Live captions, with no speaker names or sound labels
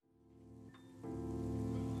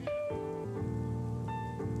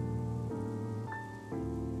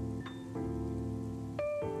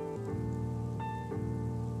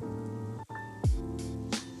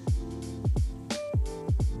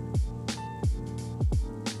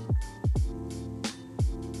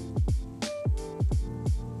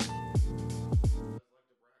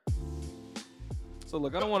So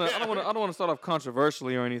look, I don't want to start off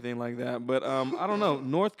controversially or anything like that, but I don't know.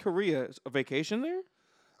 North Korea, a vacation there?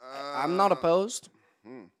 I'm not opposed.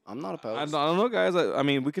 I'm not I opposed. don't know, guys. I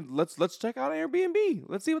mean, we could let's check out Airbnb.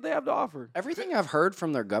 Let's see what they have to offer. Everything I've heard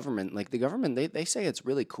from their government, like the government, they say it's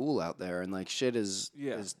really cool out there and like shit is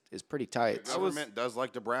pretty tight. The government does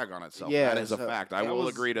like to brag on itself. Yeah, that is a fact. I will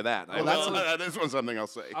agree to that. This one's something I'll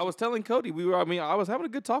say. I was telling Cody, I was having a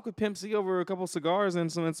good talk with Pimp C over a couple of cigars and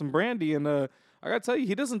some brandy, and I gotta tell you,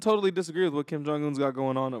 he doesn't totally disagree with what Kim Jong Un's got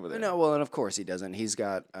going on over there. No, well, and of course he doesn't. He's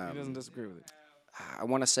got. He doesn't disagree with it. I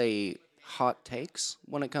want to say hot takes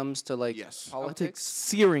when it comes to like I would take politics.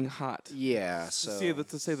 searing hot. Yeah, so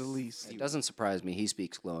To say the least. it doesn't surprise me. He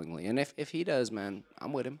speaks glowingly, and if he does, man,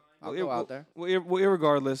 I'm with him. I'll go out there. Well,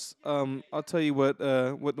 irregardless, I'll tell you what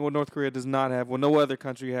North Korea does not have, what no other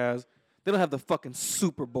country has. They don't have the fucking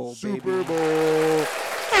Super Bowl, baby. Super Bowl.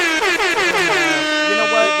 You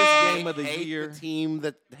know what? Biggest game of the year.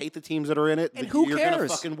 Hate the teams that are in it. And who You're cares? gonna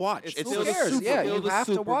fucking watch. It's It's still Who the cares? Super Yeah, Bowl. you The have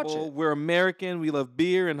to Super watch Bowl. it. We're American. We love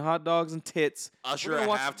beer and hot dogs and tits. Usher We're at gonna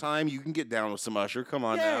watch- halftime. You can get down with some Usher. Come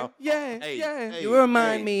on now. Hey, hey, You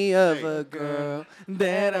remind hey, me of hey. a girl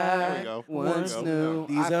that There I we go. once There we knew. go.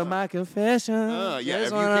 These are my confessions. Yeah, There's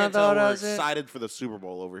if you one I can't tell, thought I we're was in. excited for the Super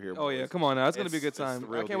Bowl over here. Oh yeah, boys. come on now. It's gonna be a good It's the time.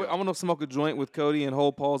 real I can't wait. deal. I want to smoke a joint with Cody and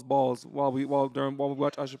hold Paul's balls while we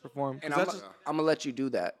watch Usher perform. 'Cause And that's I'm gonna let you do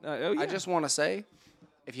that. oh, yeah. I just want to say,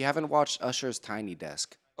 if you haven't watched Usher's Tiny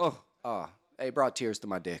Desk, oh, it brought tears to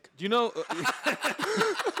my dick. do you know?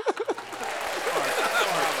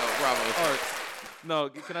 Bravo. No,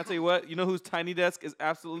 can I tell you what? You know whose Tiny Desk is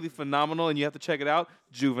absolutely phenomenal, and you have to check it out.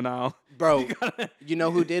 Juvenile. Bro, you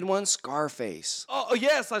know who did one? Scarface. Oh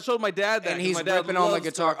yes, I showed my dad that. And 'cause he's my dad ripping on the loves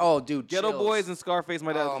guitar. Scarface. Oh, dude, Ghetto chills. Boys and Scarface.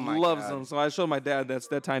 My dad Oh, my loves God. them, so I showed my dad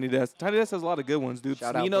that Tiny Desk. Tiny Desk has a lot of good ones, dude.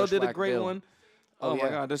 Shout out Smino did a Bushwhack great Bill. one. Oh, Oh my yeah.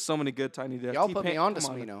 God, there's so many good Tiny Desks. Y'all put me T-Pain, on to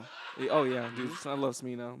come Smino. Oh yeah, dude, I love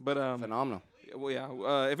Smino. But Phenomenal. well,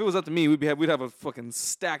 yeah. If it was up to me, we'd have a fucking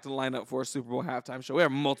stacked lineup for a Super Bowl halftime show. We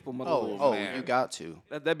have multiple. Oh, man. you got to.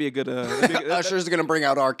 That'd be a good. That'd Usher's gonna bring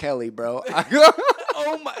out R. Kelly, bro.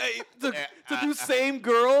 oh my! To do same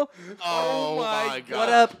girl. Oh, my God. What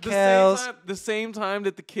up, Kels? The same time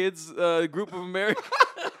that the kids group of Americans.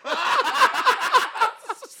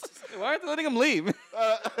 Why aren't they letting him leave?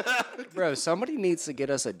 Bro, somebody needs to get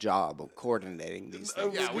us a job of coordinating these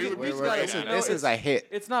things. Yeah, we We're- gotta- this is a hit.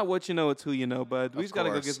 It's not what you know; it's who you know, bud. We just gotta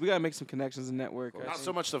go course. we gotta make some connections and network. I Not think.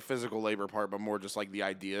 so much the physical labor part, but more just like the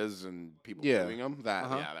ideas and people Yeah. doing them. That,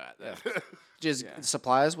 that. Just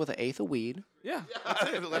supply us with an eighth of weed. Yeah,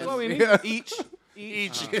 Let that's us- what we need. Each.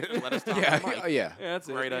 Let us talk. Yeah. Yeah, that's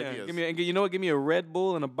it. Great Yeah. ideas. Give me, you know what? Give me a Red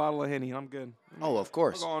Bull and a bottle of Henny. I'm good. Oh, of I'll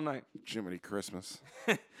course. go all night. Jiminy Christmas.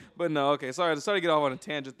 But no, okay. Sorry to get off on a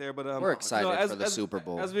tangent there, but We're excited for the as- Super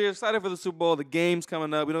Bowl. As we're excited for the Super Bowl, the game's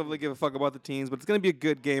coming up. We don't really give a fuck about the teams, but it's gonna be a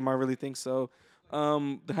good game. I really think so.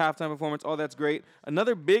 The halftime performance, all that's great.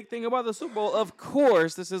 Another big thing about the Super Bowl, of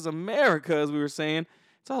course, this is America, as we were saying.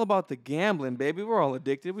 It's all about the gambling, baby. We're all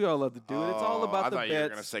addicted. We all love to do it. It's all about I the thought you were bets.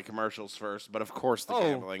 going to say commercials first, but of course the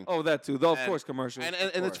gambling. Oh, that too. Though, of And- course, commercials. And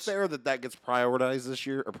it's course. fair that gets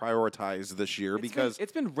prioritized this year because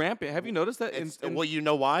it's been rampant. Have you noticed that in well, you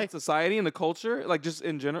know why? society and the culture, like just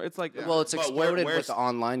in general, it's like Well, it's But exploded where's- with the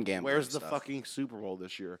online gambling. Where's the stuff. fucking Super Bowl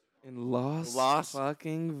this year? in Las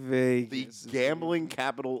fucking The Vegas, gambling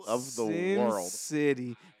capital of the Sin world.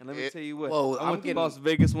 City. And let me tell you what, Whoa, I I'm went to getting- Las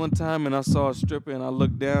Vegas one time and I saw a stripper and I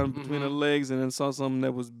looked down between her legs and then saw something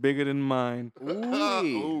that was bigger than mine.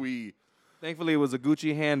 Ooh-wee. Ooh-wee. Thankfully, it was a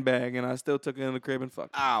Gucci handbag and I still took it in the crib and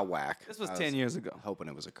fucked. Ah, whack. This was I 10 years ago. Hoping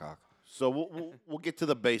it was a cock. So we'll get to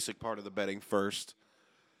the basic part of the betting first.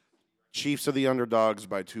 Chiefs are the underdogs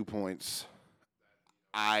by 2 points.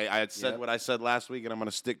 I had said what I said last week, and I'm going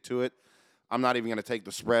to stick to it. I'm not even going to take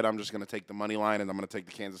the spread. I'm just going to take the money line, and I'm going to take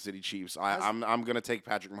the Kansas City Chiefs. I'm going to take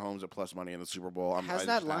Patrick Mahomes at plus money in the Super Bowl. Has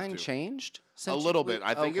that line changed? A since little you- bit.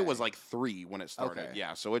 I think it okay. was like 3 when it started. Okay.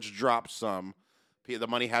 Yeah, so it's dropped some. The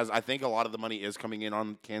money has. I think a lot of the money is coming in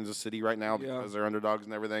on Kansas City right now Yeah. because they're underdogs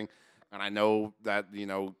and everything. And I know that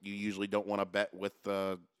you usually don't want to bet with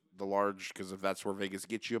the large because if that's where Vegas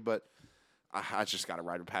gets you, but I just got to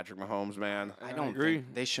ride with Patrick Mahomes, man. I don't agree.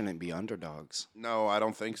 think they shouldn't be underdogs. No, I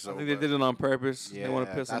don't think so. I think they but- did it on purpose. They want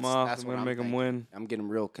to Yeah, piss them that's- off that's and what want to I'm make them thinking. win. I'm getting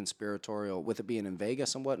real conspiratorial with it being in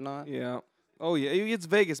Vegas and whatnot. Yeah. Oh, yeah. It's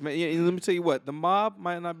Vegas, man. Yeah, and let me tell you what. The mob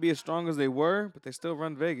might not be as strong as they were, but they still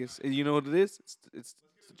run Vegas. And you know what it is? It's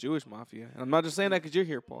the Jewish mafia. And I'm not just saying that because you're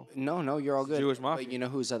here, Paul. No, you're all good. Jewish mafia. But you know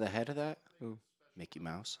who's at the head of that? Who? Mickey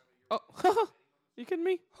Mouse. Oh, you kidding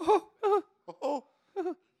me? Oh,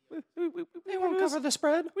 They won't cover the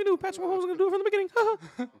spread. We knew Patrick Mahomes was going to do it from the beginning.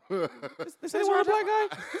 They say they want a black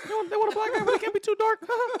guy. They want a black guy, but it can't be too dark.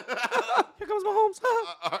 Here comes Mahomes.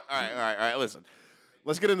 All right. Listen,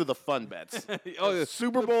 let's get into the fun bets. Oh,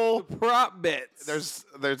 Super Bowl prop bets. There's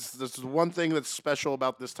one thing that's special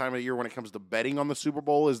about this time of the year when it comes to betting on the Super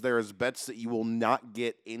Bowl is there is bets that you will not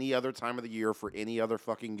get any other time of the year for any other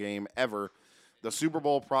fucking game ever. The Super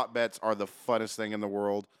Bowl prop bets are the funnest thing in the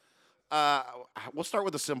world. We'll start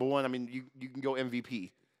with the simple one. I mean, you can go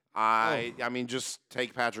MVP. I mean, just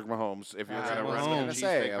take Patrick Mahomes. If you're gonna run the Chiefs,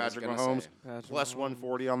 take Patrick Mahomes. Plus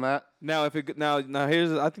 140 on that. Now, now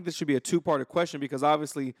here's I think this should be a two-parter question because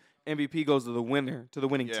obviously MVP goes to the winner, to the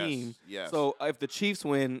winning team. Yes. So if the Chiefs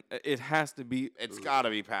win, it has to be. It's got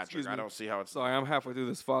to be Patrick. I don't see how it's. Sorry, I'm halfway through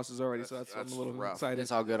this Foster's already, so I'm a little rough. excited.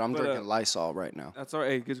 It's all good. I'm drinking Lysol right now. That's all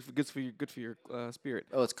right. Hey, good for your spirit.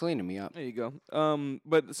 Oh, it's cleaning me up. There you go.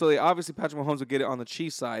 But so obviously Patrick Mahomes will get it on the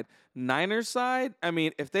Chiefs side. Niners side, I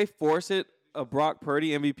mean, if they force it, a Brock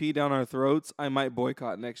Purdy MVP down our throats, I might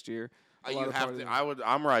boycott next year. You have to.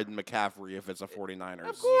 I'm riding McCaffrey if it's a 49ers.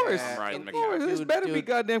 Of course. Yeah, I'm riding Of course. McCaffrey. This better be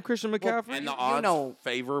goddamn Christian McCaffrey. And the odds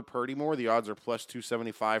favor Purdy more. The odds are plus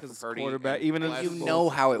 275 for Purdy. Quarterback, even if you know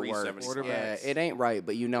how it works. Yeah, it ain't right,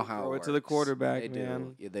 but you know how it works. to the quarterback, they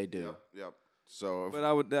man. Yeah, they do. Yep. So, but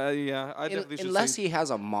I would, I definitely should unless say, he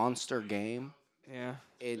has a monster game. Yeah.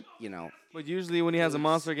 But usually when he has a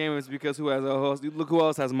monster game, it's because look who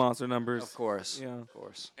else has monster numbers. Of course. Yeah. Of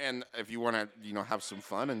course. And if you want to, have some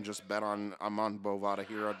fun and just bet on, I'm on Bovada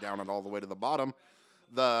here down it all the way to the bottom.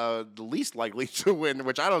 The least likely to win,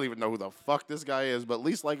 which I don't even know who the fuck this guy is, but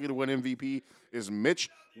least likely to win MVP is Mitch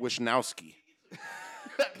Wishnowski.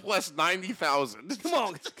 Plus 90,000. Come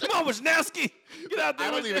on, Wisnowski. Get out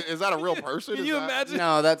there. Is that a real person? Can you imagine?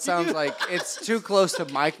 No, that sounds like it's too close to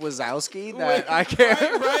Mike Wazowski that I can't.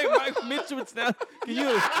 Right. Mitch Wisnowski.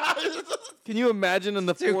 Can you imagine in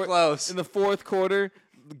the fourth quarter,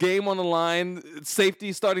 game on the line,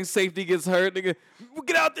 starting safety gets hurt. They go,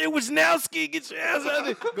 get out there, Wisnowski. Get your ass out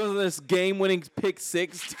there. Goes to this game-winning pick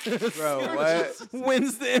six. Bro, what?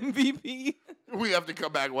 Wins the MVP. We have to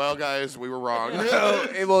come back. Well, guys, we were wrong.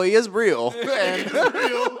 Well, he is real.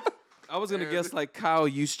 I was gonna guess like Kyle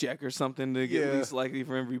Juszczyk or something to get least likely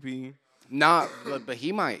for MVP. But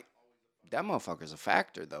he might. That motherfucker's a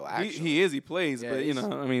factor, though. Actually, he is. He plays, but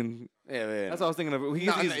I mean, that's what I was thinking of. I was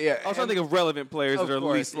trying to think of relevant players that are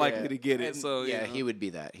least likely to get it. So he would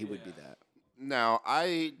be that. He would be that. Now,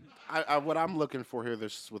 I what I'm looking for here,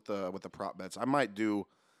 this with the prop bets, I might do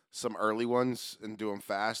some early ones and do them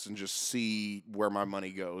fast and just see where my money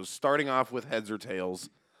goes. Starting off with heads or tails,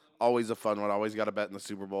 always a fun one. Always got to bet in the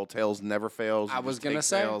Super Bowl. Tails never fails. I was gonna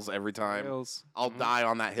say tails every time. Tails. I'll die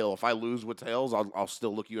on that hill. If I lose with tails, I'll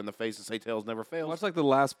still look you in the face and say tails never fails. Watch like the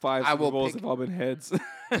last 5 Super Bowls have all been heads.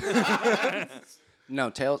 No,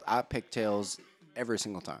 tails. I pick tails every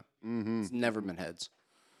single time. Mm-hmm. It's never been heads.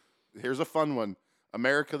 Here's a fun one.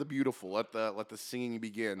 America the Beautiful. Let the singing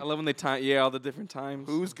begin. I love when they all the different times.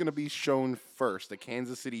 Who's going to be shown first, a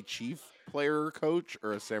Kansas City Chief player or coach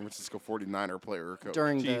or a San Francisco 49er player or coach?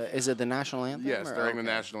 Is it the national anthem? Yes, during the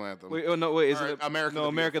national anthem. Wait, is it America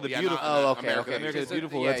the Beautiful? Beautiful? Yeah, okay. America the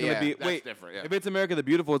Beautiful. Yeah, That's going to be that's different. Yeah. If it's America the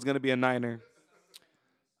Beautiful, it's going to be a Niner.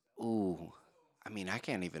 Ooh. I mean, I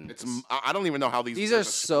can't even. I don't even know how these are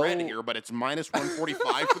so here, but it's minus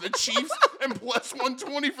 145 for the Chiefs and plus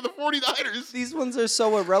 120 for the 49ers. These ones are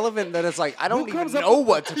so irrelevant that it's like I don't even know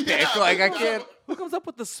what to pick. I can't. Who comes up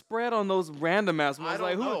with the spread on those random ass ones?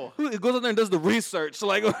 I don't know. Who goes in there and does the research?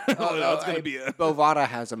 Like, it's gonna be a. Bovada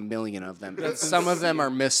has a million of them. Some of them are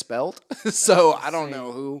misspelt, so I don't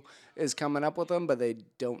know who is coming up with them, but they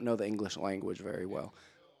don't know the English language very well.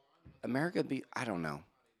 I don't know.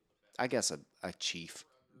 I guess a chief.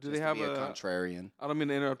 Do they have a contrarian? I don't mean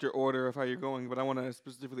to interrupt your order of how you're going, but I want to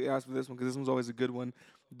specifically ask for this one because this one's always a good one.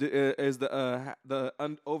 Is the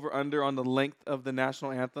over under on the length of the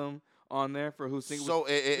national anthem on there for who's singing? So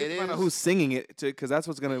it is who's singing it because that's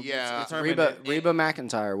what's gonna determine Reba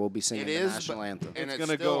McEntire will be singing the national anthem. And it's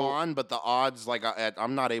gonna go on, but the odds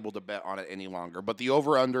I'm not able to bet on it any longer. But the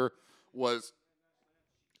over under was.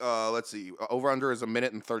 Let's see. Over under is 1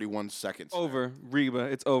 minute and 31 seconds. Over Reba,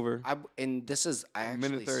 it's over. I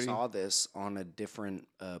actually saw this on a different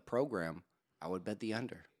program. I would bet the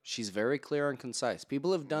under. She's very clear and concise.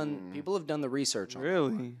 People have done the research on her.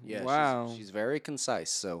 Really? Yeah. Wow. She's very concise.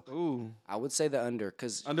 So I would say the under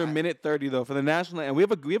because under minute 30 though for the national. And we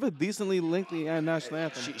have a decently lengthy national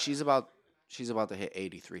anthem. She's about to hit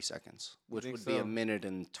 83 seconds, which would be 1 minute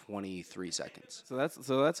and 23 seconds. So that's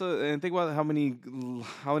and think about how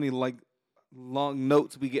many like long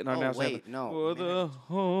notes we get in our Oh, national wait, anthem. no. For the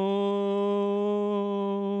whole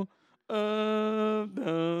of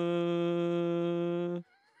the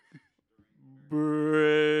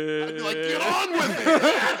brave. I'd be like, get on with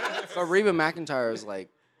it. But Reba McEntire is like,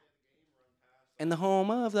 in the home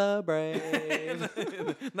of the brave.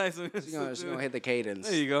 Nice. She's gonna hit the cadence.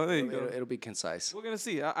 There you go. There you It'll- go. It'll be concise. We're gonna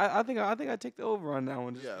see. I think I take the over on that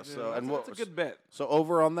one. Yeah, so- and that's a good bet. So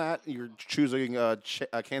over on that, you're choosing a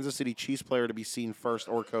Kansas City Chiefs player to be seen first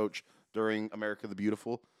or coach during America the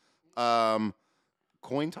Beautiful.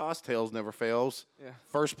 Coin toss, tails never fails. Yeah.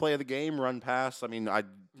 First play of the game, run pass. I mean, I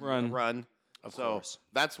Run. Of So course.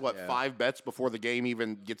 that's what Yeah. 5 bets before the game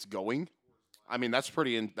even gets going. I mean, that's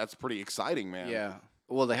pretty exciting, man. Yeah.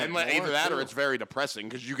 Well, they have And more, either that too. or it's very depressing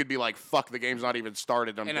because you could be like, "Fuck, the game's not even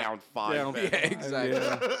started. I'm And down 5." Down bets." Yeah, exactly.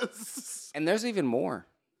 Yeah. And there's even more.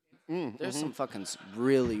 There's some fucking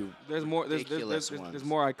really There's more. ridiculous There's ones.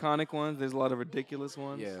 more iconic ones. There's a lot of ridiculous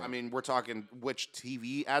ones. Yeah. I mean, we're talking which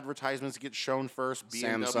TV advertisements get shown first: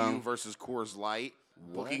 BMW Samsung. versus Coors Light,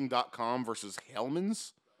 Booking.com versus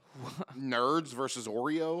Hellman's, Nerds versus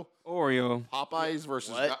Oreo, Oreo. Popeyes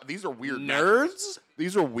versus. What? These are weird. Nerds? matchups.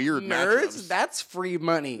 These are weird. Nerds? matchups. That's free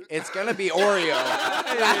money. It's gonna be Oreo.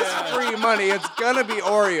 That's free money. It's gonna be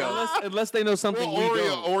Oreo. Unless they know something Well, we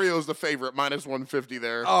don't. Oreo's the favorite, minus 150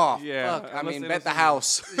 there. Oh, Yeah, fuck. I unless mean, they bet know the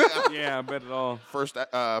house. Yeah, I bet it all. First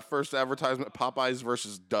advertisement: Popeyes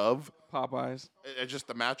versus Dove. Popeyes. Just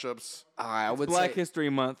the matchups. I would Black say History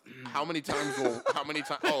Month. How many times will? How many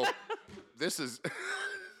times? Oh, this is.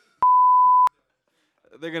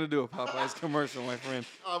 They're gonna do a Popeyes commercial, my friend.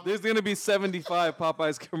 There's gonna be 75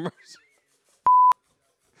 Popeyes commercials.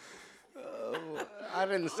 I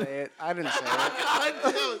didn't say it. I didn't say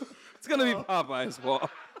it. It's gonna be Popeyes. Well,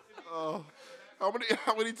 How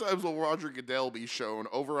many times will Roger Goodell be shown?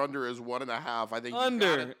 Over under is 1.5. I think you under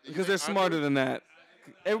gotta- you because they're think smarter under? than that.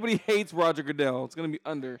 Everybody hates Roger Goodell. It's gonna be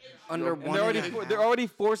under. Under And one. they're already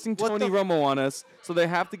forcing What Tony the- Romo on us, so they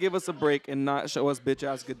have to give us a break and not show us bitch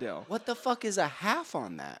ass Goodell. What the fuck is a half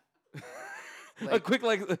on that? A quick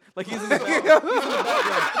like he's in the, background.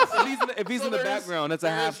 If he's in the there is- background, that's a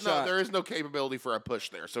there half is no- shot. There is no capability for a push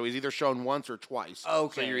there, so he's either shown once or twice.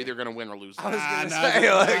 Okay. So you're either gonna win or lose. I was gonna Nah,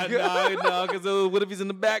 say, like, no, because what if he's in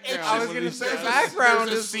the background? I was What gonna if say he's- that. Background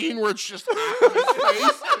There's a is- scene where it's just half of his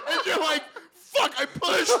face, and you're like, "Fuck, I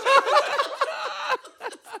pushed."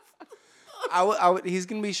 He's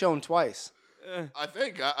gonna be shown twice. I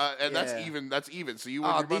think, and Yeah. that's even. That's even. So you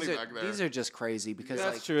win Oh, your money these back there. are just crazy because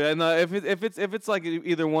That's like true. And if it's like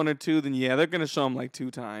either one or two, then yeah, they're gonna show him like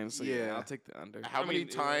 2 times. So yeah, Yeah. I'll take the under. How many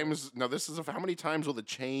times? No, this is how many times will the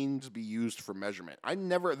chains be used for measurement? I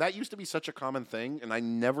never. That used to be such a common thing, and I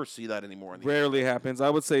never see that anymore. In the Rarely happens. I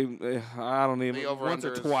would say I don't The even over once or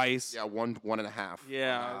under is- twice. Yeah, 1.5.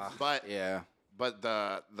 Yeah. But yeah. But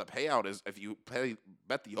the payout is if you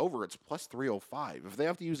bet the over, it's plus 305. If they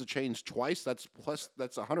have to use the change twice, that's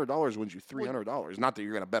 $100 wins you $300. Not that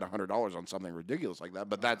you're gonna bet $100 on something ridiculous like that,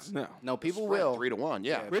 but that's No, people spread will. 3 to 1.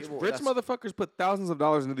 Yeah. Rich people- rich that's- motherfuckers put thousands of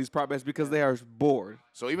dollars into these prop bets because they are bored.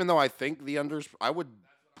 So even though I think the unders, I would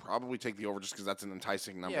probably take the over just because that's an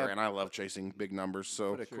enticing number, Yeah. and I love chasing big numbers.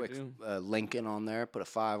 So Put a quick do. Lincoln on there. Put a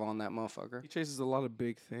 5 on that motherfucker. He chases a lot of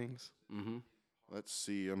big things. Mm-hmm. let's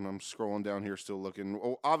see. I'm scrolling down here, still looking.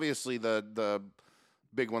 Oh, obviously the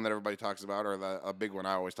big one that everybody talks about, or a big one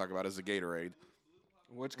I always talk about, is the Gatorade.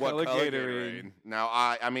 Which What color color Gatorade? Now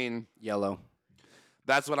I mean. Yellow.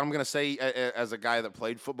 That's what I'm going to say as a guy that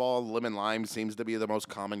played football. Lemon lime seems to be the most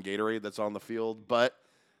common Gatorade that's on the field. But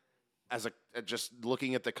as just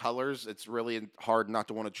looking at the colors, it's really hard not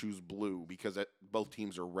to want to choose blue because both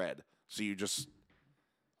teams are red. So you just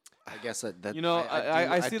I guess that You know,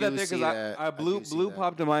 I see that there because I blue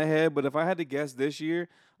popped in my head. But if I had to guess this year,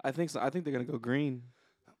 I think they're gonna go green.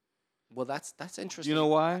 Well, that's interesting. You know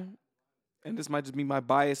why? And this might just be my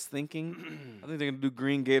biased thinking. I think they're gonna do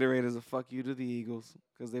green Gatorade as a fuck you to the Eagles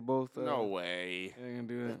because they both. no way. They're gonna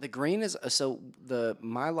do that. The green is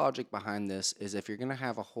my logic behind this is if you're gonna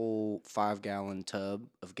have a whole 5-gallon tub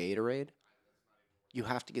of Gatorade, you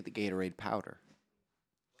have to get the Gatorade powder,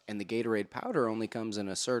 and the Gatorade powder only comes in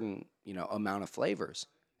a certain amount of flavors,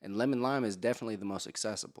 and lemon lime is definitely the most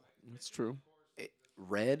accessible. It's true.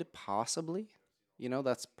 Red possibly,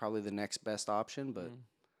 that's probably the next best option, but.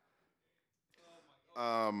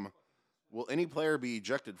 Will any player be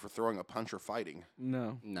ejected for throwing a punch or fighting?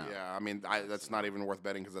 No. No. Yeah, I mean that's not even worth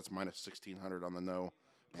betting because that's minus 1,600 on the no,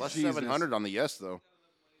 plus Jesus. 700 on the yes though.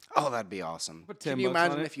 Oh, that'd be awesome. Put 10 Can you bucks on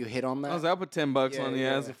imagine it. if you hit on that? I'll put $10 Yeah, on the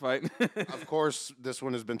yeah. as a fight. Of course, this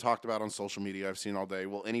one has been talked about on social media. I've seen all day.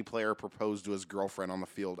 Will any player propose to his girlfriend on the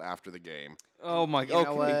field after the game? Oh my! You know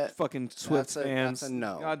Okay, what? fucking Swift fans. That's a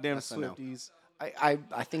no. Goddamn That's a no. Swifties. I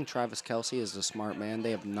think Travis Kelce is a smart man.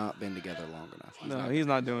 They have not been together long enough. He's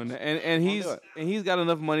not doing that. And do it. he's got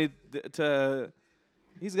enough money to.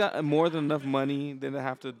 He's got more than enough money than to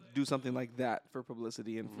have to do something like that for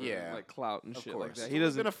publicity and for like clout and shit like course. that. He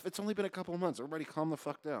doesn't. It's only been a couple of months. Everybody calm the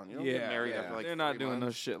fuck down. You don't get Yeah, married yeah. after like they're not 3 doing no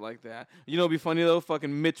months. shit like that. You know, it'd be funny though.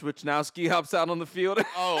 Fucking Mitch Wisnowski hops out on the field.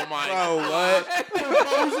 Oh my Bro, what?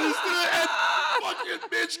 proposes to it, and fucking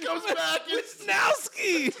bitch comes back. It's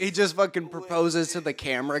Wisnowski. He just fucking proposes to the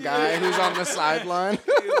camera guy who's on the sideline.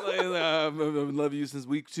 He's like, I've loved you since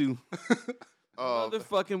week 2.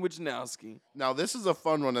 Motherfucking Wisnowski. Now this is a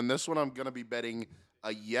fun one, and this one I'm gonna be betting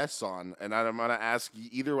a yes on, and I'm gonna ask you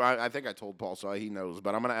either. I think I told Paul, so he knows,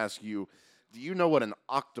 but I'm gonna ask you: do you know what an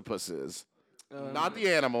octopus is? Not the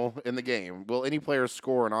animal in the game. Will any player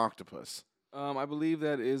score an octopus? I believe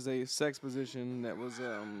that is a sex position that was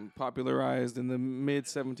popularized in the mid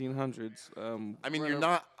 1700s. I mean,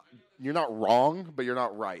 you're not wrong, but you're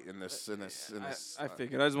not right in this. I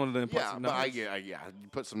figured. I just wanted to impart Yeah, some but knowledge. you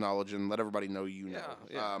put some knowledge and let everybody know you know.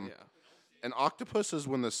 Yeah. An octopus is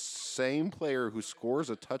when the same player who scores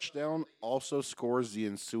a touchdown also scores the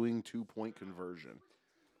ensuing 2-point conversion.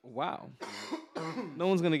 Wow. No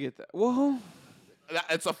one's gonna get that. Whoa.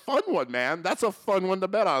 It's a fun one, man. That's a fun one to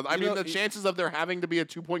bet on. I mean, know, the chances of there having to be a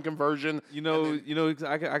 2-point conversion. You know,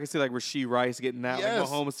 I can see like Rasheed Rice getting that. Yes. Like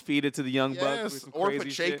Mahomes feed it to the young bucks. Yes, with some or crazy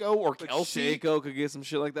shit. Pacheco or Kelsey. Pacheco could get some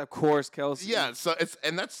shit like that. Of course, Kelsey. Yeah, so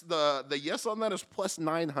that's the yes on that is plus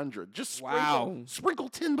 900. Just sprinkle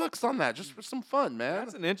 $10 on that just for some fun, man.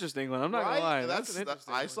 That's an interesting one. I'm not Right? gonna lie. That's an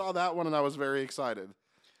interesting I one. saw that one and I was very excited.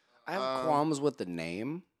 I have qualms with the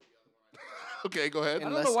name. Okay, go ahead. I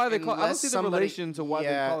don't know why they call. I don't unless see the somebody- relation to why they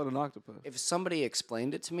call it an octopus. If somebody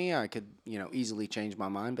explained it to me, I could, easily change my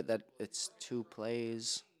mind. But that it's 2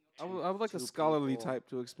 plays. I would like a scholarly type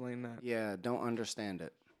to explain that. Yeah, don't understand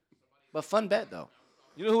it. But fun bet though.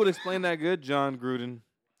 You know who would explain that good? John Gruden.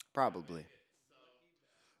 Probably.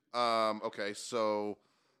 Okay, so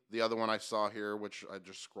the other one I saw here, which I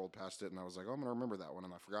just scrolled past it, and I was like, oh, I'm going to remember that one,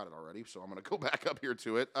 and I forgot it already, so I'm going to go back up here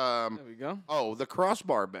to it. There we go. Oh, the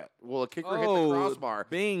crossbar bet. Will a kicker hit the crossbar?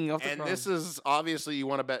 Bing. Off the And cross. this is obviously you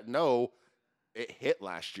want to bet no. It hit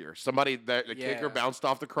last year. The kicker bounced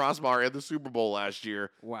off the crossbar in the Super Bowl last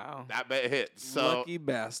year. Wow. That bet hit. So Lucky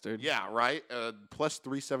bastard. yeah, right. Plus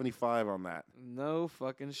 375 on that. No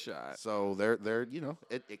fucking shot. So there,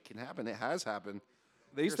 it can happen. It has happened.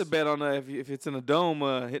 They used to bet on if it's in a dome,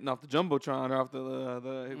 hitting off the jumbotron or off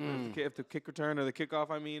if the kick return or the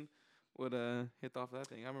kickoff. I mean, would hit off that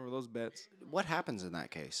thing. I remember those bets. What happens in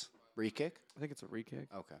that case? Re-kick? I think it's a re-kick.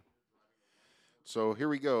 Okay. So here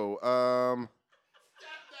we go.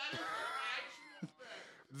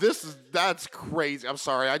 That's crazy. I'm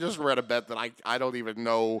sorry. I just read a bet that I don't even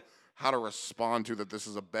know how to respond to that this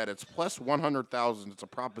is a bet. It's plus 100,000. It's a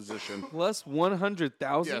proposition. Plus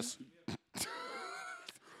 100,000. Yes.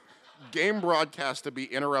 Game broadcast to be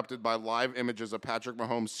interrupted by live images of Patrick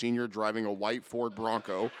Mahomes Sr. driving a white Ford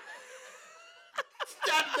Bronco.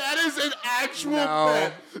 That is an actual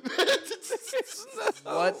bet.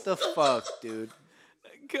 What the fuck, dude?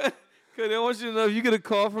 Good. I want you to know if you get a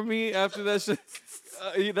call from me after that shit,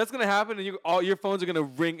 that's gonna happen, and all your phones are gonna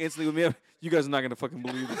ring instantly with me. You guys are not gonna fucking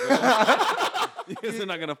believe it. You guys are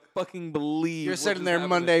not gonna fucking believe. You're what sitting just there happened.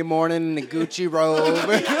 Monday morning in a Gucci robe.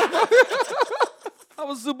 How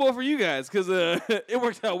was Super Bowl for you guys? Because it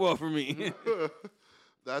worked out well for me.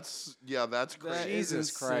 That's crazy. That is Jesus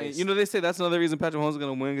insane. Christ. You know, they say that's another reason Patrick Mahomes is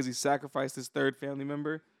going to win because he sacrificed his third family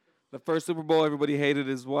member. The first Super Bowl, everybody hated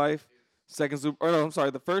his wife.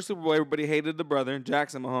 The first Super Bowl, everybody hated the brother,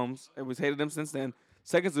 Jackson Mahomes. Everybody's hated him since then.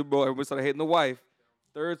 Second Super Bowl, everybody started hating the wife.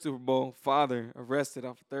 Third Super Bowl, father arrested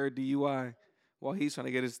off a third DUI while he's trying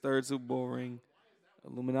to get his third Super Bowl ring.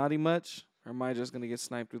 Illuminati much? Or am I just going to get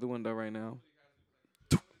sniped through the window right now?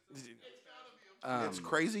 It's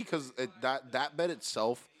crazy because that bet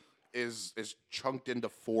itself is chunked into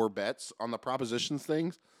 4 bets on the propositions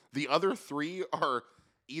things. The other 3 are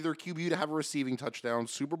either QB to have a receiving touchdown,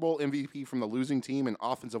 Super Bowl MVP from the losing team, and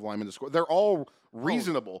offensive lineman to score. They're all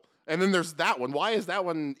reasonable. And then there's that one. Why is that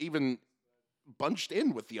one even bunched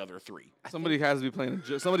in with the other 3? Somebody has to be playing.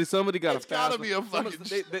 Somebody got It's to foul. gotta be a fucking.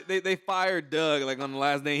 They fired Doug like on the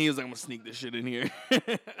last day. He was like, "I'm gonna sneak this shit in here."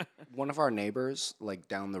 One of our neighbors, like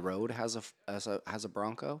down the road, has a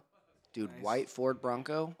Bronco. Dude, Nice. white Ford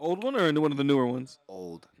Bronco, Old one or one of the newer ones?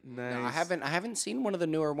 old. Nice. No, I haven't seen one of the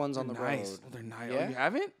newer ones on the nice. road. Oh, they're nice. Yeah? Oh, you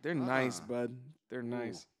haven't? They're nice, Uh-uh. bud. They're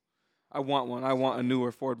nice. I want one. I want a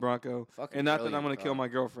newer Ford Bronco. Fucking And not that I'm brilliant gonna kill car. my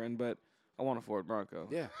girlfriend, but I want a Ford Bronco.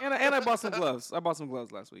 Yeah. And I bought some gloves. I bought some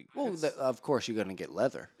gloves last week. Well, of course you're gonna get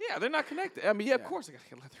leather. Yeah, they're not connected. I mean, yeah, of course I gotta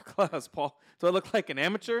get leather gloves, Paul. Do I look like an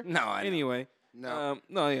amateur? No, I know. Anyway, No.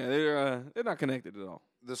 yeah, they're not connected at all.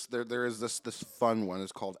 There is this fun one.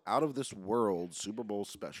 It's called Out of This World Super Bowl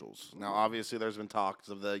Specials. Now, obviously, there's been talks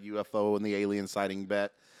of the UFO and the alien sighting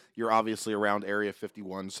bet. You're obviously around Area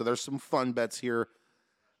 51, so there's some fun bets here.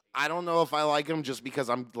 I don't know if I like them just because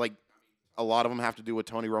I'm like, a lot of them have to do with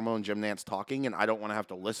Tony Romo and Jim Nantz talking, and I don't want to have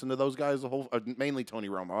to listen to those guys the whole. Mainly Tony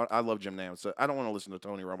Romo. I love Jim Nantz. So I don't want to listen to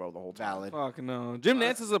Tony Romo the whole time. Valid. Fuck no. Jim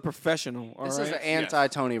Nantz is a professional. All This right? is an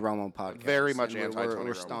anti-Tony Romo podcast. Very much and anti-Tony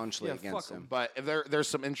We're Romo. staunchly Yeah, against fuck him. But there's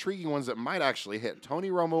some intriguing ones that might actually hit. Tony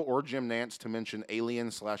Romo or Jim Nantz to mention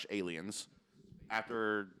alien/aliens.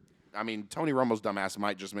 After, I mean, Tony Romo's dumbass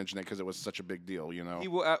might just mention it because it was such a big deal, you know. He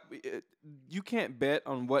will. You can't bet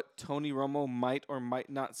on what Tony Romo might or might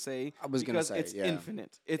not say. I was gonna because say, it's yeah.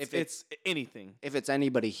 infinite. If It's anything. If it's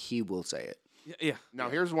anybody, he will say it. Yeah. Now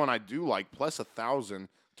here's one I do like, plus 1,000.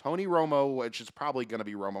 Tony Romo, which is probably going to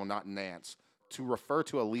be Romo, not Nance, to refer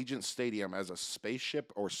to Allegiant Stadium as a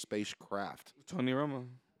spaceship or spacecraft. Tony Romo.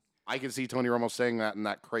 I can see Tony Romo saying that in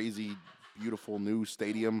that crazy, beautiful new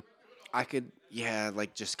stadium. I could,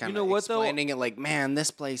 like just kind of know what, though? explaining it like, man,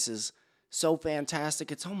 this place is so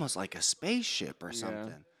fantastic. It's almost like a spaceship or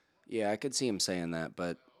something. Yeah, I could see him saying that,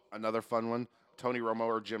 but Another fun one, Tony Romo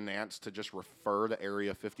or Jim Nance to just refer to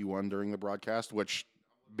Area 51 during the broadcast, which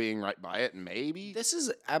being right by it, maybe. this is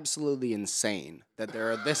absolutely insane that there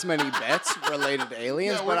are this many bets related to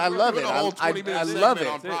aliens, Yeah, but I we're love doing it. a whole I 20-minute love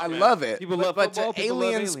segment it. on I prop love bets. it. People but, love but football, to people love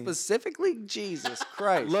aliens aliens. specifically, Jesus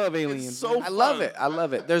Christ. Love aliens. so man. I love fun. it. I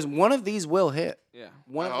love it. There's one of these will hit. Yeah.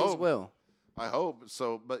 One I of these hope. will. I hope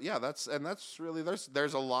so, but yeah, that's really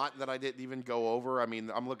there's a lot that I didn't even go over. I mean,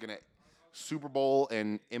 I'm looking at Super Bowl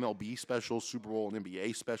and MLB specials, Super Bowl and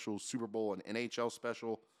NBA specials, Super Bowl and NHL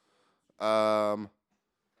special.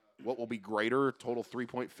 What will be greater total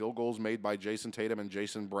 3-point field goals made by Jason Tatum and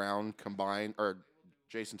Jason Brown combined, or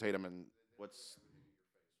Jason Tatum and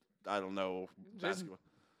I don't know, basketball.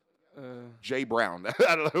 Jay Brown.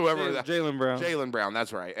 I don't know whoever that. Jalen Brown. Jalen Brown.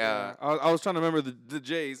 That's right. I was trying to remember the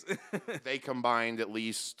Jays. They combined at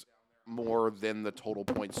least more than the total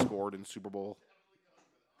points scored in Super Bowl.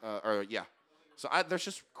 So there's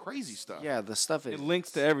just crazy stuff. Yeah, the stuff It is. links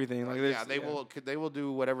to everything. Like Yeah, they will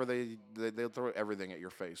do whatever they'll throw everything at your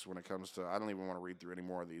face when it comes to. I don't even want to read through any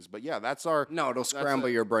more of these, but yeah, that's our. No, it'll scramble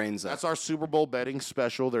your brains up. That's our Super Bowl betting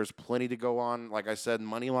special. There's plenty to go on. Like I said,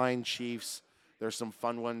 Moneyline Chiefs. There's some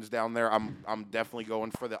fun ones down there. I'm definitely going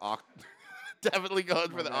for the definitely going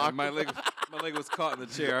for the my leg was caught in the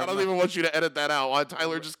chair. I don't even want you to edit that out. Why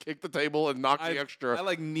Tyler just kicked the table and knocked the extra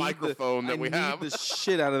microphone that we have. I need the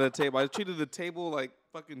shit out of the table. I treated the table like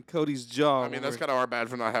fucking Cody's jaw. I mean, that's kind of our bad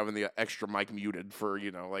for not having the extra mic muted for,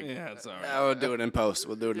 like. Yeah, it's all right. We'll do it in post.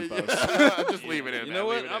 We'll do it in post. Just leave it in. You know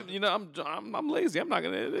what? I'm lazy. I'm not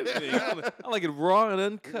gonna edit anything. I like it raw and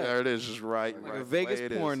uncut. There it is, just right. Like right a the way Vegas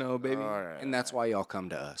it is. porno, baby. All right. And that's why y'all come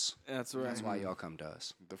to us. That's right. That's why y'all come to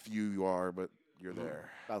us. The few you are, but you're there.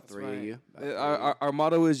 About That's three right. of you. Our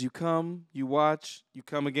motto is: you come, you watch, you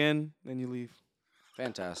come again, then you leave.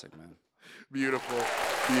 Fantastic, man. Beautiful.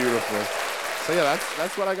 So yeah,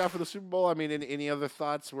 that's what I got for the Super Bowl. I mean, any other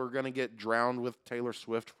thoughts? We're gonna get drowned with Taylor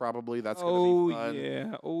Swift, probably. That's gonna be fun.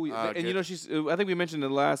 Yeah. Oh yeah. And okay. she's. I think we mentioned it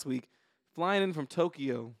last week. Flying in from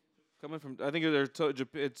Tokyo, coming from. I think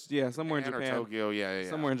it's somewhere in Japan or Japan. Tokyo, yeah.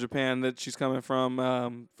 Somewhere in Japan that she's coming from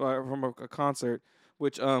a concert,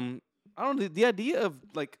 which I don't know, the idea of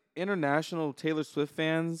like international Taylor Swift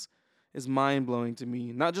fans is mind blowing to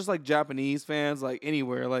me. Not just like Japanese fans, like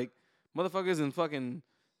anywhere, like motherfuckers in fucking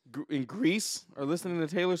in Greece are listening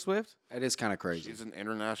to Taylor Swift. It is kind of crazy. She's an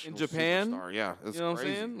international In Japan? superstar. Yeah, it's You know crazy.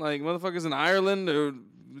 what I'm saying? Like motherfuckers in Ireland are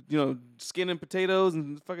skinning potatoes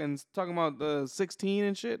and fucking talking about 16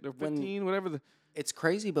 and shit or 15, whatever the. It's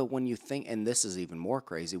crazy, but when you think, and this is even more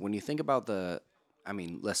crazy, when you think about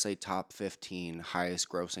let's say top 15 highest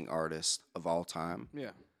grossing artists of all time,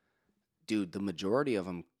 Yeah. dude, the majority of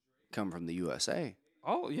them come from the USA.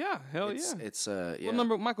 Oh yeah, hell It's, yeah. It's yeah. Well,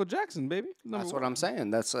 number Michael Jackson, baby. Number That's what one. I'm saying.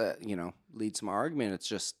 That's leads to my argument.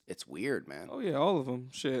 It's weird, man. Oh yeah, all of them.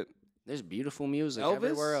 Shit. There's beautiful music Elvis.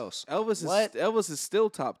 everywhere else. Elvis is still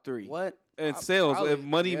top 3. What? And sales Probably. of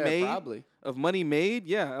money Yeah, made. probably. Of money made,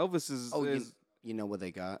 yeah. Elvis is. Oh, is you know what they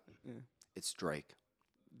got? Yeah. It's Drake.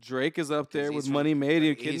 Drake is up there 'Cause with he's Money Made. Are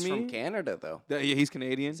you kidding He's me? from Canada, though. Yeah, he's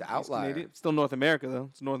Canadian. He's an outlier. Canadian. Still North America, though.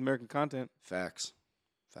 It's North American content. Facts.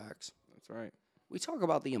 That's right. We talk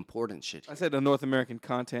about the important shit I here. said the North American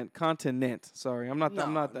content. Continent. Sorry, I'm not that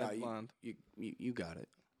No, blonde. You got it.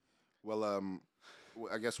 Well,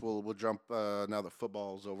 I guess we'll jump now that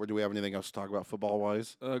football's over. Do we have anything else to talk about football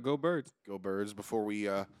wise? Go Birds. Go Birds! Before we,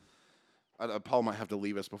 Paul might have to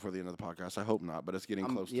leave us before the end of the podcast. I hope not, but it's getting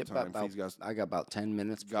close to time. He's I got about 10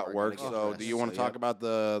 minutes. got before I work. gotta get So, dressed. do you want to talk about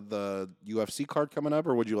the UFC card coming up,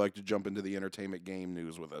 or would you like to jump into the entertainment game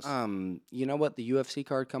news with us? You know what? The UFC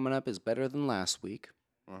card coming up is better than last week.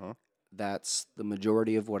 That's the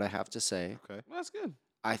majority of what I have to say. Okay. Well, that's good.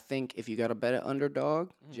 I think if you got to bet an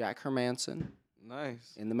underdog, Jack Hermanson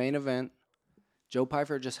Nice. in the main event. Joe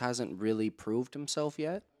Pyfer just hasn't really proved himself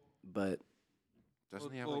yet, but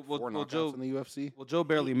Doesn't he have well, like well, 4 well, knockouts Joe- in the UFC? Well, Joe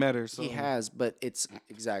barely met her, so he has. But it's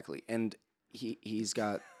exactly, and he's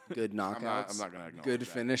got good knockouts, I'm not gonna acknowledge good that.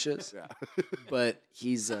 finishes. Yeah. But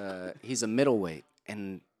he's a middleweight,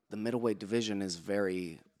 and the middleweight division is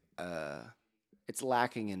very it's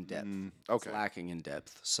lacking in depth. okay. It's lacking in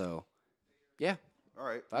depth. So, yeah, All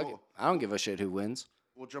right. fuck it. I don't give a shit who wins.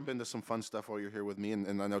 We'll jump into some fun stuff while you're here with me,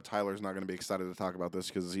 and I know Tyler's not going to be excited to talk about this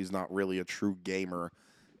because he's not really a true gamer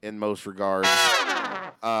in most regards.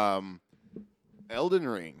 Elden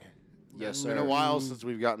Ring. Yes, It's been a sir. while since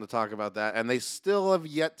we've gotten to talk about that, and they still have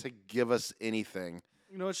yet to give us anything.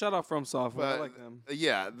 you know what? Shout out From Software. I But like them.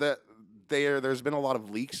 yeah, there's been a lot of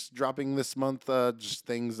leaks dropping this month, just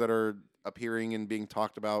things that are appearing and being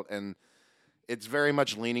talked about, and it's very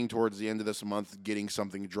much leaning towards the end of this month, getting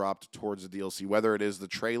something dropped towards the DLC, whether it is the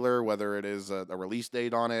trailer, whether it is a release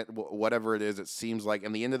date on it, whatever it is. It seems like,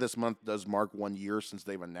 and the end of this month does mark 1 year since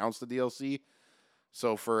they've announced the DLC.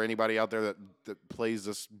 So for anybody out there that plays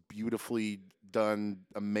this beautifully done,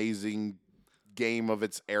 amazing game of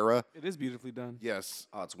its era, It is beautifully done. yes,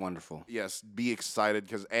 Oh, it's wonderful. yes, be excited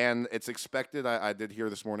and it's expected. I did hear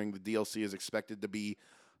this morning the DLC is expected to be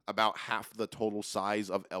about half the total size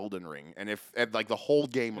of Elden Ring, and like the whole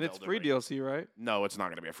game And of it's Elden free Ring. DLC, right? No, it's not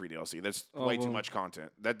going to be a free DLC. That's Oh, way too well. much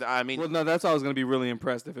content. I mean, Well, no, that's why I was gonna be really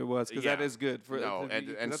impressed if it was, because that Yeah. is good for. No, to and-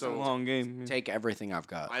 be- and that's so- a long game. Take everything I've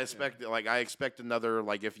got. I expect another,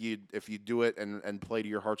 like, if you do it and play to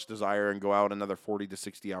your heart's desire and go out, another 40 to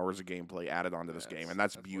 60 hours of gameplay added onto this game, and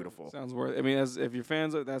that's beautiful. Sounds worth. I mean, if you're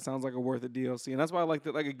fans of it, that sounds like a worth it DLC, and that's why I like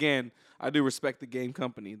that. Like again, I do respect the game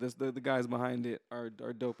company. The guys behind it are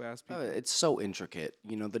dope ass people. It's so intricate.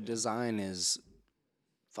 You know, the design is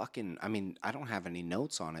fucking. I mean, I don't have any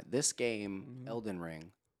notes on it. This game, Elden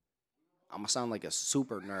Ring. I'm gonna sound like a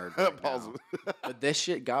super nerd right Paul's- now. But this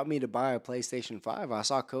shit got me to buy a PlayStation 5. I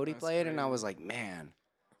saw Cody play it, and I was like, man,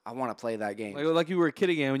 I want to play that game. Like you were a kid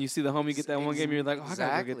again when you see the homie get that one game, you're like, oh, I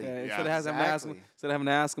gotta go get Exactly. that. Yeah. Exactly. Instead of having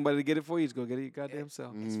to ask somebody to get it for you, just go get it your goddamn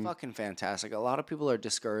self. It's fucking fantastic. A lot of people are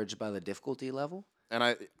discouraged by the difficulty level. And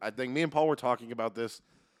I think me and Paul were talking about this.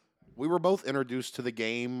 We were both introduced to the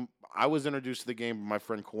game. I was introduced to the game by my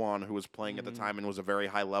friend Kwan, who was playing at the time and was a very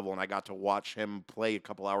high level, and I got to watch him play a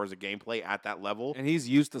couple hours of gameplay at that level. And he's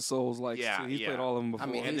used to Souls, like Yeah, so he's yeah. played all of them before. I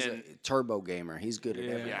mean, And he's then- a turbo gamer. He's good at Yeah.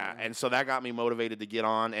 everything. Yeah, and so that got me motivated to get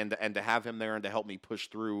on and to have him there and to help me push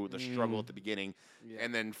through the struggle at the beginning.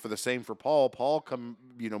 And then for the same for Paul,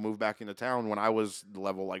 moved back into town when I was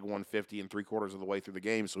level like 150 and 3/4 of the way through the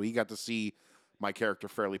game, so he got to see my character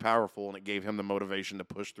fairly powerful, and it gave him the motivation to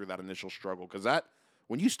push through that initial struggle. Because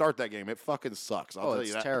when you start that game, it fucking sucks. I'll Oh, tell it's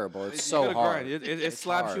you that. terrible. It's You so gotta hard. grind. It It's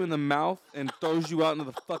slaps you hard. in the mouth and throws you out into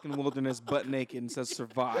the fucking wilderness butt naked and says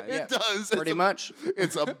survive. It does. Pretty much.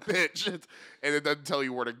 It's a bitch. And it doesn't tell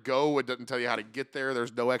you where to go. It doesn't tell you how to get there.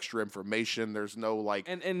 There's no extra information. There's no, like...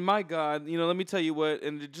 And my God, let me tell you what,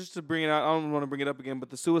 and just to bring it out, I don't want to bring it up again, but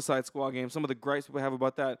the Suicide Squad game, some of the gripes people have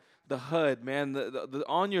about that, the HUD, man, the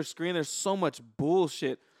on your screen, there's so much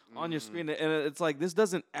bullshit on your screen, and it's like, this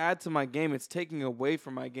doesn't add to my game, it's taking away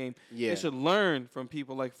from my game. Yeah. They should learn from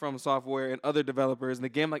people like From Software and other developers in a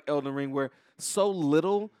game like Elden Ring, where so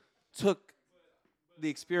little took the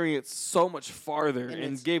experience so much farther and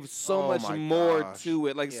it's- gave so Oh much my more gosh. to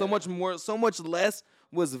it. Like so Yeah. much more, so much less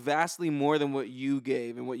was vastly more than what you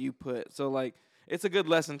gave and what you put. So like, it's a good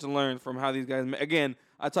lesson to learn from how these guys. Again,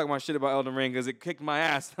 I talk my shit about Elden Ring because it kicked my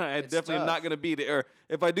ass. I It's definitely am not tough. gonna beat it. Or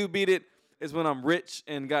if I do beat it, it's when I'm rich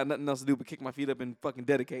and got nothing else to do but kick my feet up and fucking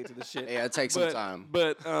dedicate to the shit. Yeah, it takes some time.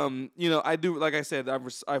 But I do, like I said,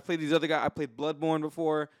 I played these other guys. I played Bloodborne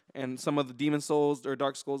before and some of the Demon Souls or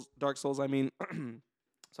Dark Souls. I mean,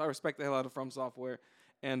 so I respect the hell out of From Software,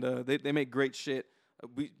 and they make great shit.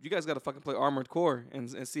 You guys got to fucking play Armored Core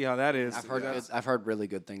and see how that is. I've heard really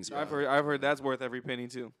good things about it. I've heard that's worth every penny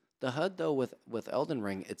too. The HUD though with Elden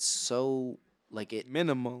Ring, it's so like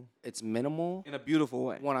Minimal it's minimal. in a beautiful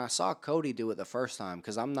way. When I saw Cody do it the first time,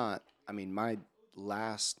 because I'm not. I mean, my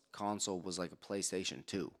last console was like a PlayStation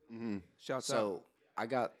 2. Shouts out. So I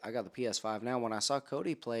got the PS5 now. When I saw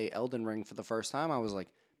Cody play Elden Ring for the first time, I was like,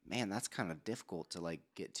 man, that's kind of difficult to like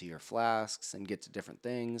get to your flasks and get to different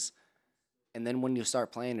things. And then when you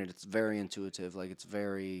start playing it, it's very intuitive. Like it's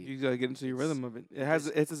very. You gotta get into your rhythm of it.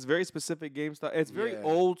 It's this very specific game style. It's very Yeah.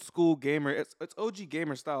 old school gamer. It's OG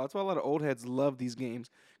gamer style. That's why a lot of old heads love these games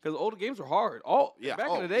because old games were hard.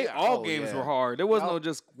 Back in the day, all games were hard. There was no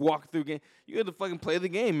just walk through game. You had to fucking play the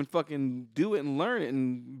game and fucking do it and learn it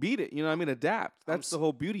and beat it. You know what I mean? Adapt. That's the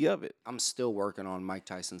whole beauty of it. I'm still working on Mike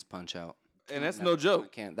Tyson's Punch Out. And that's no joke. I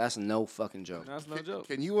can't. That's no fucking joke. That's no joke.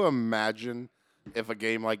 Can you imagine if a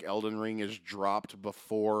game like Elden Ring is dropped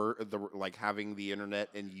before having the internet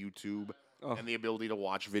and YouTube and the ability to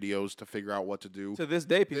watch videos to figure out what to do? To this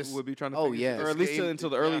day, people would be trying to. Or at least until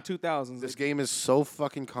the early 2000s. This game is so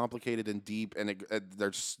fucking complicated and deep, and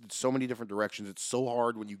there's so many different directions. It's so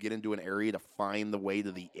hard when you get into an area to find the way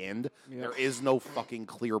to the end. Yeah. There is no fucking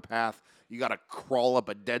clear path. You got to crawl up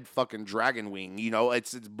a dead fucking dragon wing. You know,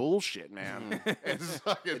 it's bullshit, man.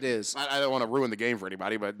 It is. I don't want to ruin the game for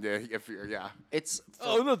anybody, but It's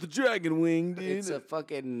not the dragon wing, dude.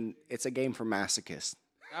 it's a game for masochists.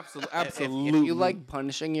 Absolutely. If you like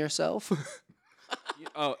punishing yourself.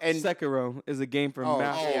 And Sekiro is a game for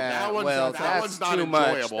master. that one's that's not too much.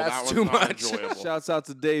 enjoyable. That's That too one's not much. enjoyable. Shouts out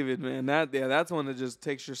to David, man. That's one that just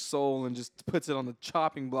takes your soul and just puts it on the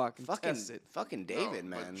chopping block and tests it. Fucking David,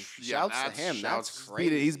 man. yeah, Shouts to him. That's shouts-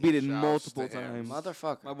 crazy. He's beat it Shouts multiple to him. times.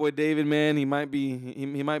 Motherfucker. My boy David, man, he might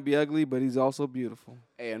be ugly, but he's also beautiful.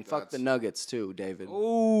 Hey, and fuck the Nuggets too, David.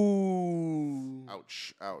 Ooh.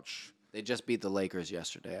 Ouch. They just beat the Lakers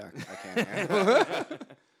yesterday. I can't handle it.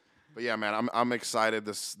 But yeah, man, I'm excited.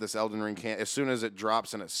 This Elden Ring can't. As soon as it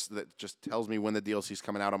drops and that just tells me when the DLC's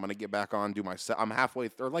coming out, I'm gonna get back on, do my set. I'm halfway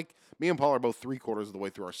through. Like me and Paul are both 3/4 of the way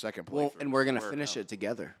through our second playthrough. Well, and we're gonna finish it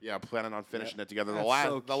together. Yeah, planning on finishing it together. That's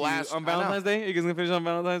so The cute. last on Valentine's Day. You guys gonna finish on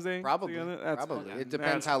Valentine's Day? Probably. together? That's Probably. fucking- It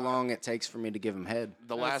depends how long it takes for me to give him head.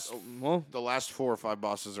 the last well, the last 4 or 5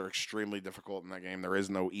 bosses are extremely difficult in that game. There is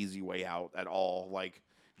no easy way out at all. Like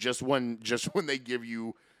just when they give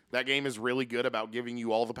you. That game is really good about giving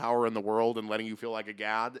you all the power in the world and letting you feel like a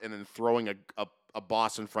god, and then throwing a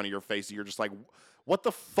boss in front of your face. And you're just like, what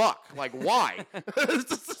the fuck? Like, why?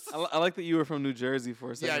 I like that you were from New Jersey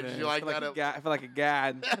for a second. Yeah, did you like that? I feel like a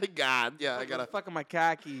god. God, yeah, I gotta. Fucking my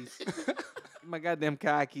car keys. My goddamn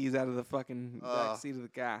car keys out of the fucking back seat of the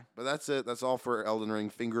car. But that's it. That's all for Elden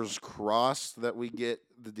Ring. Fingers crossed that we get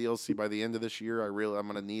the DLC by the end of this year. I'm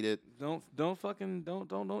gonna need it. Don't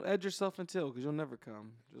edge yourself until, because you'll never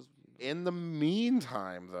come. Just In the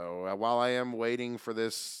meantime, though, while I am waiting for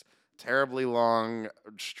this terribly long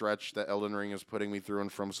stretch that Elden Ring is putting me through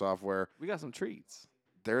and From Software, we got some treats.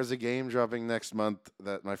 there's a game dropping next month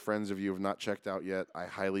that my friends, if you have not checked out yet, I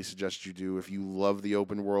highly suggest you do. If you love the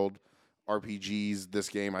open world RPGs, this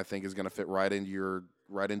game I think is going to fit right into your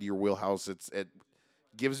wheelhouse. It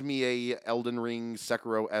gives me a Elden Ring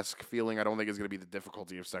Sekiro-esque feeling. I don't think it's going to be the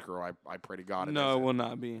difficulty of Sekiro. I pray to God it No, it isn't. will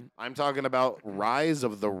not be. I'm talking about Rise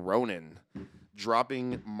of the Ronin,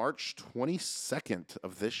 dropping March 22nd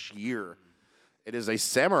of this year. It is a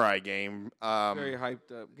samurai game. Very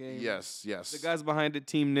hyped up game. Yes. The guys behind it,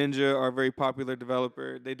 Team Ninja, are a very popular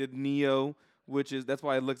developer. They did Neo, that's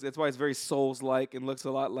why it's very Souls-like and looks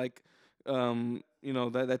a lot like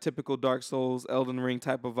that typical Dark Souls, Elden Ring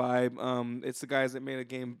type of vibe. It's the guys that made a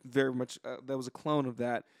game very much that was a clone of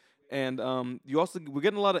that. And we're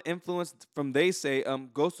getting a lot of influence from, they say,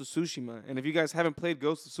 Ghost of Tsushima. And if you guys haven't played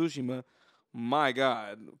Ghost of Tsushima, my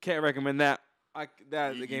God, can't recommend that.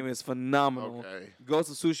 The game is phenomenal. Okay. Ghost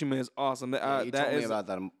of Tsushima is awesome. You told me about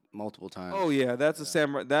that multiple times. Oh yeah, that's a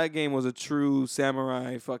samurai. That game was a true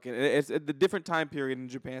samurai. It's the different time period in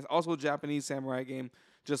Japan. It's also a Japanese samurai game,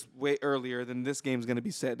 just way earlier than this game's gonna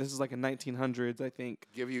be set. This is like a 1900s, I think.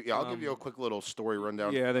 I'll give you a quick little story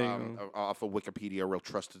rundown. Yeah, there you go. Off of Wikipedia, a real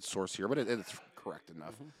trusted source here, but it's correct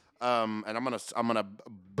enough. And I'm gonna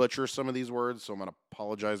butcher some of these words, so I'm gonna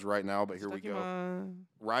apologize right now. But here we go.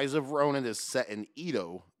 Rise of Ronin is set in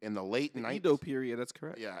Edo in the late Edo period. That's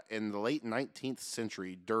correct. Yeah, in the late 19th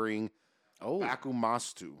century during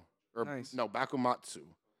Bakumatsu Nice. Bakumatsu.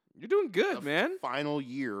 You're doing good, the man. Final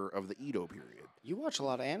year of the Edo period. You watch a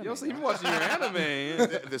lot of anime. Yo, so you've been huh? watching your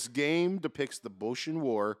anime. This game depicts the Boshin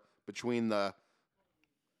War between the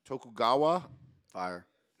Tokugawa Fire.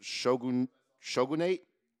 shogunate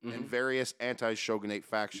and various anti-shogunate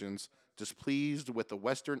factions displeased with the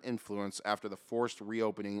Western influence after the forced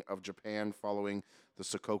reopening of Japan following the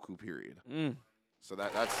Sakoku period. So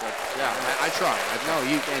that's yeah. I tried. No,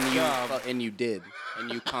 you did,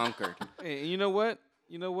 and you conquered. Hey, you know what?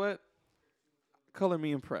 Color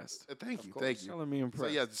me impressed. Thank you. Color me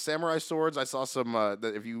impressed. So yeah, the samurai swords. I saw some.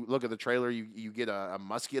 If you look at the trailer, you get a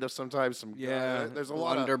musket of sometimes. Some there's a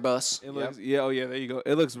lot of blunderbuss. It looks, yeah, oh yeah, there you go.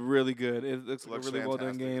 It looks really good. It looks like a really well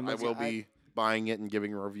done game. I will be buying it and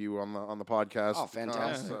giving a review on the podcast. Oh,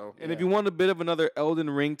 fantastic! And if you want a bit of another Elden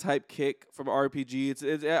Ring type kick from RPG, it's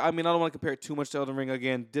I mean, I don't want to compare it too much to Elden Ring.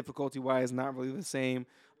 Again, difficulty wise, not really the same.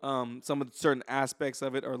 Some of the certain aspects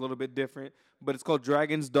of it are a little bit different, but it's called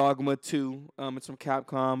Dragon's Dogma 2. It's from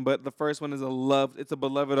Capcom, but the first one is it's a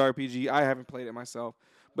beloved RPG. I haven't played it myself,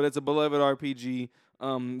 but it's a beloved RPG.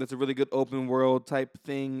 That's a really good open world type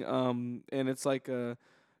thing. And it's like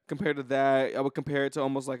compared to that, I would compare it to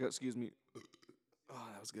almost like excuse me. Oh,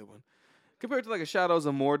 that was a good one. Compared to like a Shadows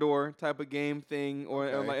of Mordor type of game thing, or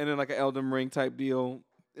and then like an Elden Ring type deal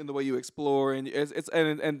in the way you explore, and it's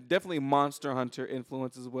definitely Monster Hunter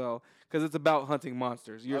influence as well, because it's about hunting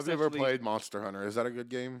monsters. I've never played Monster Hunter. Is that a good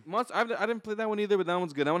game? I didn't play that one either, but that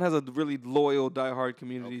one's good. That one has a really loyal, diehard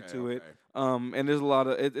community to it. And there's a lot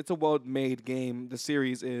of it's a well-made game. The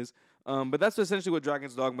series is. But that's essentially what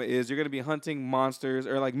Dragon's Dogma is. You're gonna be hunting monsters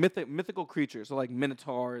or like mythical creatures, so like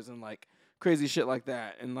minotaurs and like crazy shit like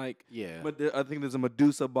that, and like But I think there's a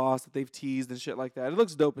Medusa boss that they've teased and shit like that. It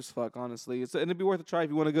looks dope as fuck, honestly. And it'd be worth a try if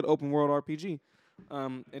you want a good open world RPG.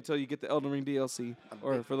 Until you get the Elden Ring DLC,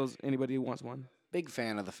 or for anybody who wants one. Big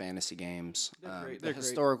fan of the fantasy games. They're great. The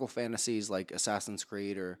historical fantasies like Assassin's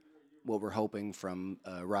Creed or what we're hoping from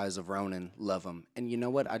Rise of Ronin. Love them. And you know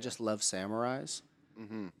what? I just love samurais.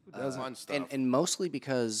 Fun stuff. And mostly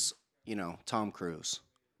because, Tom Cruise.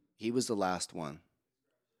 He was the last one.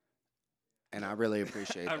 And I really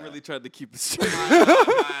appreciate that. I really tried to keep it straight.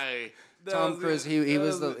 Tom Cruise, he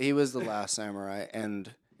was the last samurai.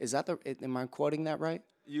 And is that am I quoting that right?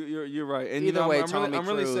 You're right. And Either way, I'm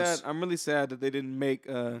really sad. I'm really sad that they didn't make.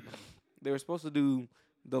 They were supposed to do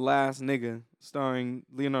The Last Nigga, starring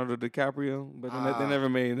Leonardo DiCaprio, but they never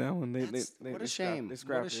made that one. What a shame.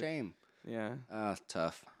 What a shame. Yeah.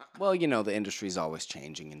 Tough. Well, the industry's always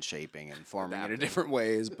changing and shaping and forming in different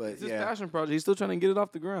ways, but it's his passion project. He's still trying to get it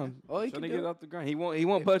off the ground. Oh, he trying to get it off the ground. He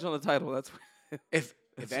won't budge on the title. That's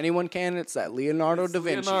if anyone can, it's that Leonardo da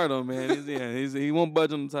Vinci. Leonardo, man. He won't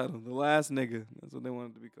budge on the title. The Last Nigga. That's what they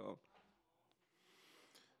want it to be called.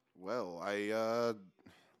 Well, a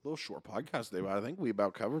little short podcast today, but I think we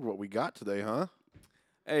about covered what we got today, huh?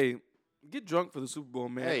 Hey, get drunk for the Super Bowl,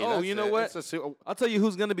 man. Hey, you know what? I'll tell you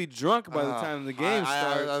who's going to be drunk by the time the game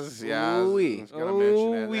starts. I was going to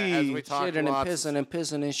mention it. As we talked shitting and pissing and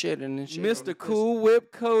pissing and shitting and shitting. Mr. Cool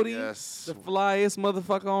Whip Cody, yes. the flyest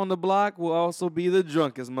motherfucker on the block, will also be the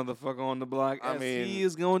drunkest motherfucker on the block. He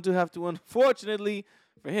is going to have to, unfortunately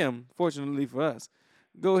for him, fortunately for us,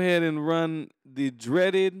 go ahead and run the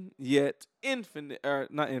dreaded yet infamous. There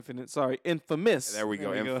we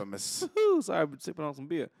go, infamous. Sorry, I've been sipping on some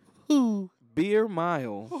beer. Beer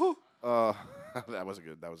mile. That was a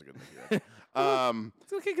good idea. It's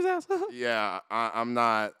gonna kick his ass. Yeah, I'm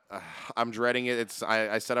not. I'm dreading it.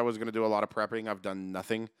 I said I was gonna do a lot of prepping. I've done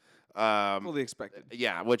nothing. Fully expected.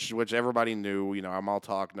 Yeah, which everybody knew. I'm all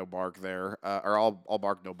talk, no bark there, or all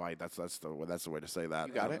bark, no bite. That's the way to say that.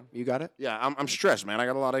 You got it. Yeah, I'm stressed, man. I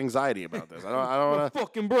got a lot of anxiety about this. I don't want to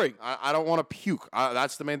fucking break. I don't want to puke.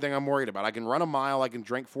 That's the main thing I'm worried about. I can run a mile. I can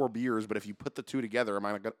drink 4 beers, but if you put the two together,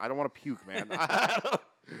 I don't want to puke, man.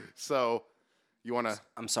 So. You want to?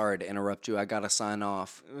 I'm sorry to interrupt you. I got to sign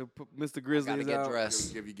off. Mr. Grizzly is get out.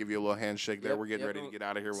 dressed. Give you a little handshake there. We're getting ready to get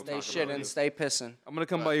out of here. We'll stay shitting, stay pissing. I'm going to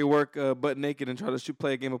come by your work butt naked and try to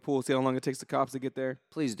play a game of pool, see how long it takes the cops to get there.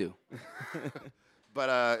 Please do.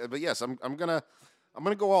 But yes, I'm gonna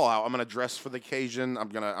go all out. I'm gonna dress for the occasion. I'm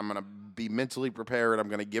gonna be mentally prepared. I'm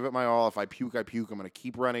gonna give it my all. If I puke, I puke. I'm gonna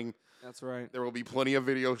keep running. That's right. There will be plenty of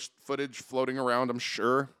video footage floating around, I'm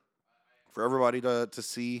sure, for everybody to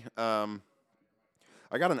see.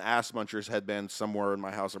 I got an Ass Munchers headband somewhere in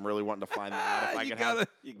my house. I'm really wanting to find that.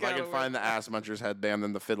 If I can find the Ass Munchers headband,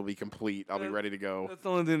 then the fit will be complete. I'll be ready to go. That's the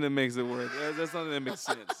only thing that makes it work. That's the only thing that makes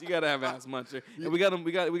sense. You gotta have Ass Muncher. And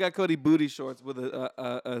we got Cody booty shorts with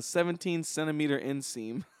a 17 centimeter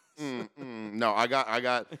inseam. No, I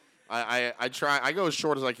got I try. I go as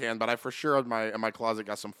short as I can, but I for sure in my closet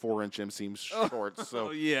got some 4-inch inseam shorts. So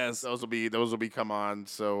Oh yes, those will be come on.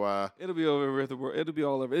 So it'll be over with the world. It'll be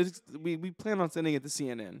all over. We plan on sending it to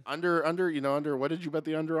CNN. under what did you bet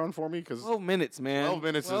the under on for me? Because 12 minutes, man. 12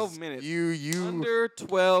 minutes. 12 minutes. You under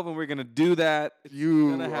 12, and we're gonna do that.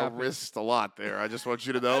 you risked a lot there. I just want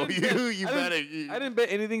you to know you bet it. I didn't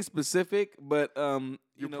bet anything specific, but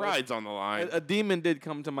Your pride's on the line. A demon did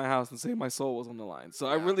come to my house and say my soul was on the line. So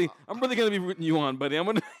I'm really gonna be rooting you on, buddy. I'm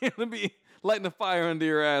gonna be lighting a fire under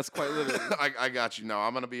your ass, quite literally. I got you. No,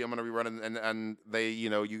 I'm gonna be running, and they,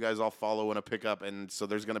 you guys all follow in a pickup, and so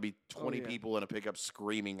there's gonna be 20 people in a pickup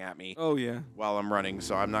screaming at me. Oh yeah. While I'm running,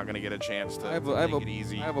 so I'm not gonna get a chance to make it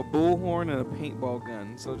easy. I have a bullhorn and a paintball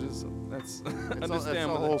gun, so just that's It's a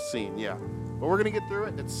whole scene, yeah. But we're gonna get through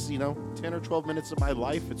it. It's 10 or 12 minutes of my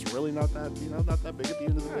life. It's really not that not that big at the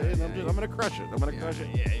end of the day. And I'm gonna crush it. I'm gonna crush it.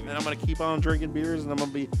 Yeah, and I'm gonna keep on drinking beers, and I'm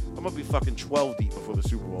gonna be fucking 12 deep before the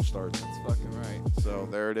Super Bowl starts. That's fucking right. So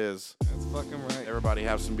there it is. That's fucking right. Everybody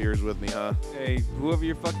have some beers with me, huh? Hey, whoever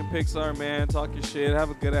your fucking picks are, man, talk your shit.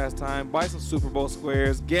 Have a good ass time. Buy some Super Bowl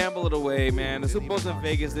squares. Gamble it away, man. The Super Bowl's in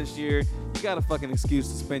Vegas this year. You got a fucking excuse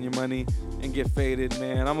to spend your money and get faded,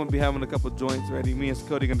 man. I'm gonna be having a couple joints ready. Me and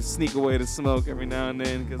Cody gonna sneak away to smoke every now and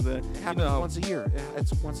then because it happens once a year.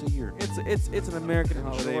 It's once a year. It's an American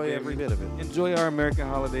holiday. Enjoy baby. every bit of it. Enjoy our American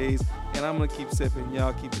holidays, and I'm gonna keep sipping.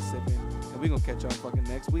 Y'all keep it sipping, and we gonna catch y'all fucking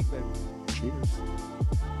next week, baby.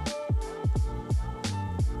 Cheers.